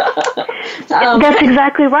 That's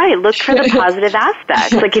exactly right. Look for the positive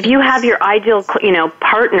aspects. Like if you have your ideal,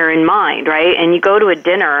 partner in mind, right? And you go to a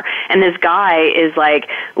dinner and this guy is like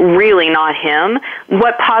really not him.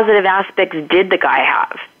 What positive aspects did the guy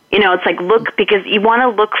have? It's like look, because you want to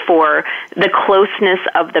look for the closeness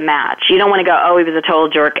of the match. You don't want to go, oh, he was a total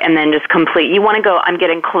jerk, and then just complete. You want to go, I'm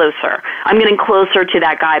getting closer. I'm getting closer to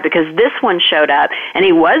that guy because this one showed up, and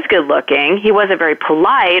he was good looking. He wasn't very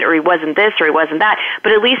polite, or he wasn't this, or he wasn't that,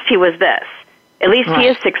 but at least he was this. At least he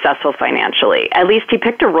is successful financially. At least he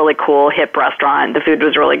picked a really cool, hip restaurant. The food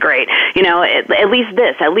was really great. At least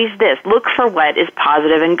this. Look for what is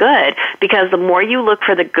positive and good, because the more you look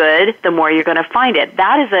for the good, the more you're going to find it.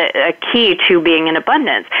 That is a key to being in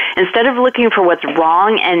abundance. Instead of looking for what's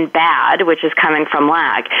wrong and bad, which is coming from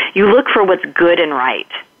lack, you look for what's good and right.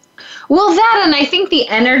 Well, that, and I think the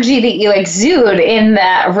energy that you exude in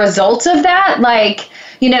the results of that, like,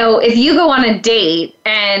 you know, if you go on a date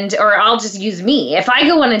or I'll just use me, if I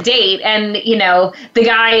go on a date and, you know, the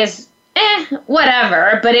guy is,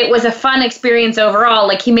 whatever, but it was a fun experience overall.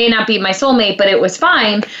 Like, he may not be my soulmate, but it was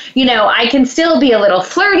fine. You know, I can still be a little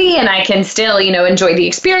flirty and I can still, you know, enjoy the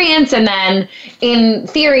experience. And then in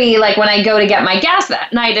theory, like when I go to get my gas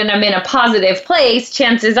that night and I'm in a positive place,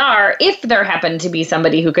 chances are, if there happened to be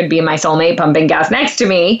somebody who could be my soulmate pumping gas next to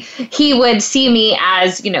me, he would see me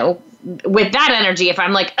as, you know, with that energy. If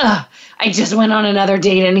I'm like, ugh, I just went on another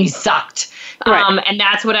date and he sucked. Right. And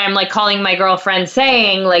that's what I'm like calling my girlfriend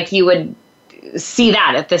saying, like, you would see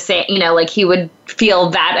that at the same, you know, like he would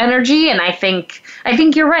feel that energy. And I think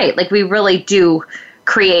you're right. Like, we really do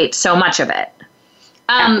create so much of it.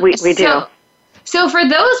 We do. So for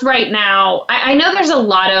those right now, I know there's a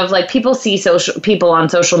lot of, like, people see people on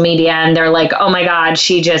social media and they're like, oh my God,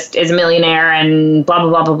 she just is a millionaire and blah, blah,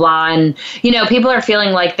 blah, blah, blah. And, you know, people are feeling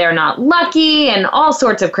like they're not lucky and all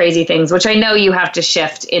sorts of crazy things, which I know you have to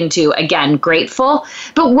shift into, again, grateful.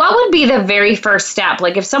 But what would be the very first step?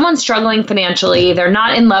 Like, if someone's struggling financially, they're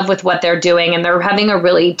not in love with what they're doing and they're having a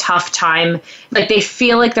really tough time, like they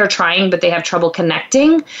feel like they're trying, but they have trouble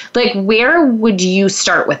connecting. Like, where would you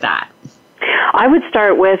start with that? I would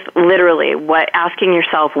start with literally asking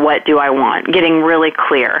yourself, what do I want? Getting really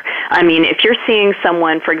clear. I mean, if you're seeing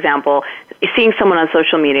someone, for example, seeing someone on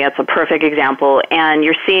social media, it's a perfect example, and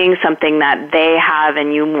you're seeing something that they have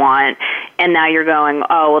and you want, and now you're going,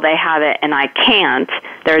 oh, well, they have it and I can't.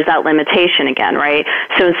 There's that limitation again, right?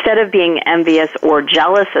 So instead of being envious or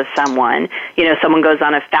jealous of someone, you know, someone goes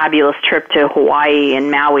on a fabulous trip to Hawaii and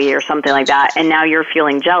Maui or something like that, and now you're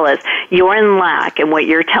feeling jealous, you're in lack, and what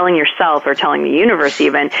you're telling yourself or telling the universe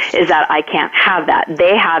even is that I can't have that.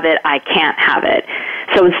 They have it, I can't have it.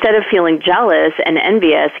 So instead of feeling jealous and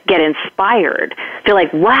envious, get inspired. Feel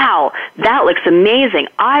like, wow, that looks amazing.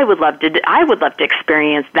 I would love to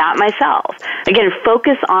experience that myself. Again,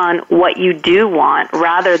 focus on what you do want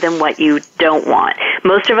rather than what you don't want.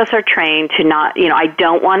 Most of us are trained to not, you know, I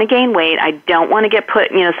don't want to gain weight. I don't want to get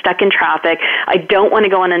put, you know, stuck in traffic. I don't want to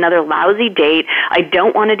go on another lousy date. I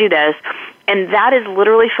don't want to do this. And that is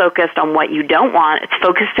literally focused on what you don't want. It's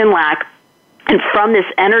focused in lack. And from this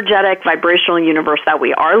energetic, vibrational universe that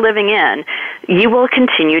we are living in, you will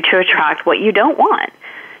continue to attract what you don't want.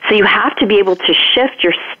 So you have to be able to shift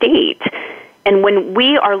your state. And when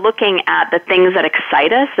we are looking at the things that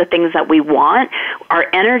excite us, the things that we want, our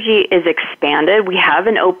energy is expanded. We have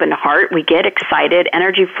an open heart. We get excited.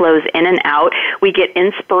 Energy flows in and out. We get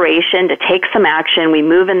inspiration to take some action. We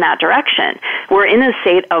move in that direction. We're in a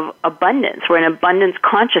state of abundance. We're in abundance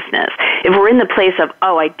consciousness. If we're in the place of,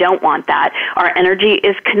 oh, I don't want that, our energy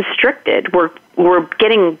is constricted. We're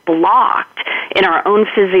getting blocked in our own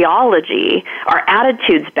physiology. Our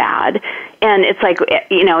attitude's bad. And it's like,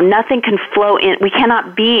 you know, nothing can flow in. We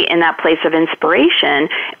cannot be in that place of inspiration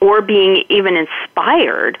or being even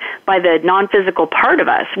inspired by the non-physical part of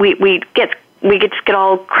us. We just get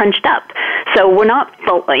all crunched up. So we're not,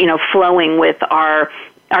 you know, flowing with our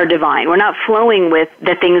divine. We're not flowing with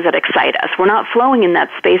the things that excite us. We're not flowing in that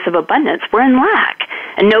space of abundance. We're in lack.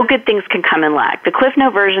 And no good things can come in lack. The Cliff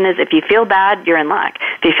Note version is, if you feel bad, you're in lack.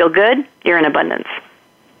 If you feel good, you're in abundance.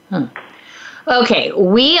 Okay,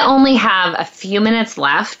 we only have a few minutes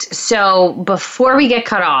left. So before we get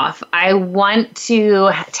cut off, I want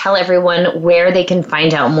to tell everyone where they can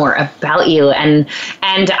find out more about you. And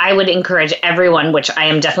I would encourage everyone, which I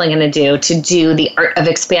am definitely going to do the Art of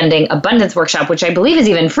Expanding Abundance workshop, which I believe is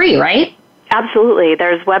even free, right? Absolutely.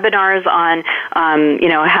 There's webinars on, you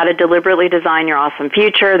know, how to deliberately design your awesome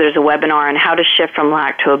future. There's a webinar on how to shift from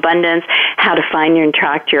lack to abundance, how to find and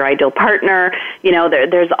attract your ideal partner. You know,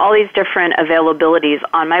 there's all these different availabilities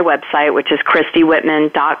on my website, which is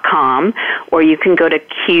ChristyWhitman.com, or you can go to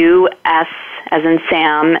QS as in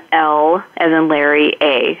Sam, L as in Larry,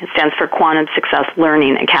 A. It stands for Quantum Success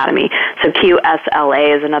Learning Academy. So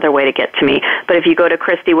QSLA is another way to get to me. But if you go to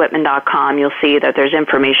ChristyWhitman.com, you'll see that there's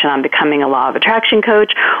information on becoming a Law of Attraction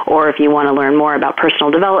coach, or if you want to learn more about personal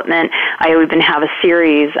development, I even have a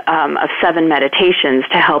series of 7 meditations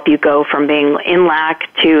to help you go from being in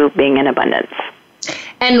lack to being in abundance.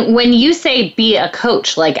 And when you say be a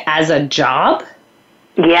coach, like as a job?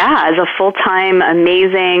 Yeah, as a full-time,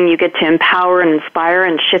 amazing, you get to empower and inspire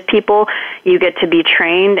and shift people. You get to be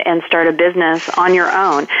trained and start a business on your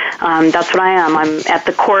own. That's what I am. I'm at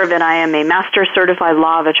the core of it. I am a master certified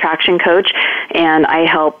law of attraction coach, and I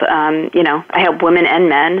help, I help women and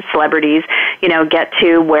men, celebrities, get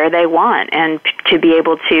to where they want and to be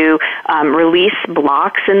able to release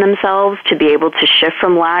blocks in themselves, to be able to shift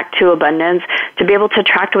from lack to abundance, to be able to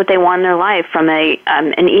attract what they want in their life from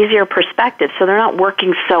an easier perspective. So they're not working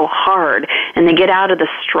so hard, and they get out of the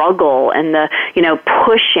struggle and the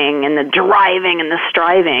pushing and the driving and the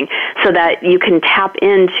striving, so that you can tap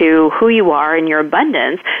into who you are and your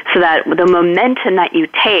abundance, so that the momentum that you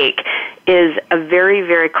take is a very,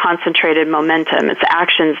 very concentrated momentum. It's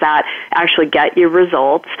actions that actually get you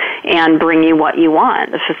results and bring you what you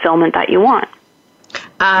want, the fulfillment that you want.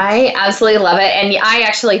 I absolutely love it. And I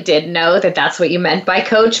actually did know that that's what you meant by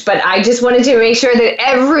coach, but I just wanted to make sure that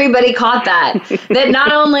everybody caught that. That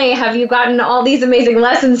not only have you gotten all these amazing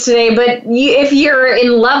lessons today, but if you're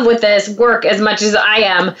in love with this work as much as I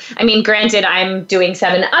am, I mean, granted, I'm doing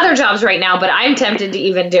 7 other jobs right now, but I'm tempted to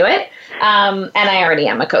even do it. And I already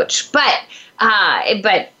am a coach. But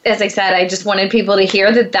as I said, I just wanted people to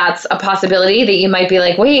hear that that's a possibility, that you might be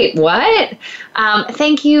like, wait, what?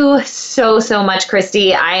 Thank you so much,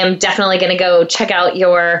 Christy. I am definitely going to go check out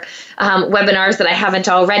your webinars that I haven't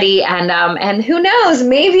already. And who knows,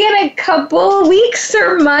 maybe in a couple weeks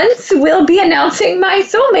or months, we'll be announcing my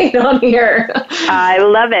soulmate on here. I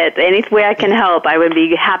love it. Any way I can help, I would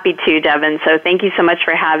be happy to, Devin. So thank you so much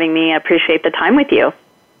for having me. I appreciate the time with you.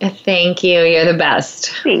 Thank you. You're the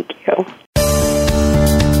best. Thank you.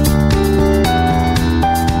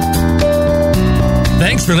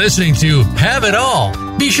 Thanks for listening to Have It All.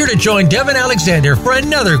 Be sure to join Devin Alexander for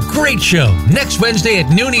another great show next Wednesday at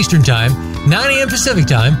noon Eastern Time, 9 a.m. Pacific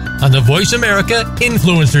Time on the Voice America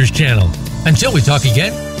Influencers channel. Until we talk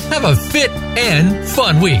again, have a fit and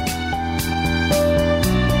fun week.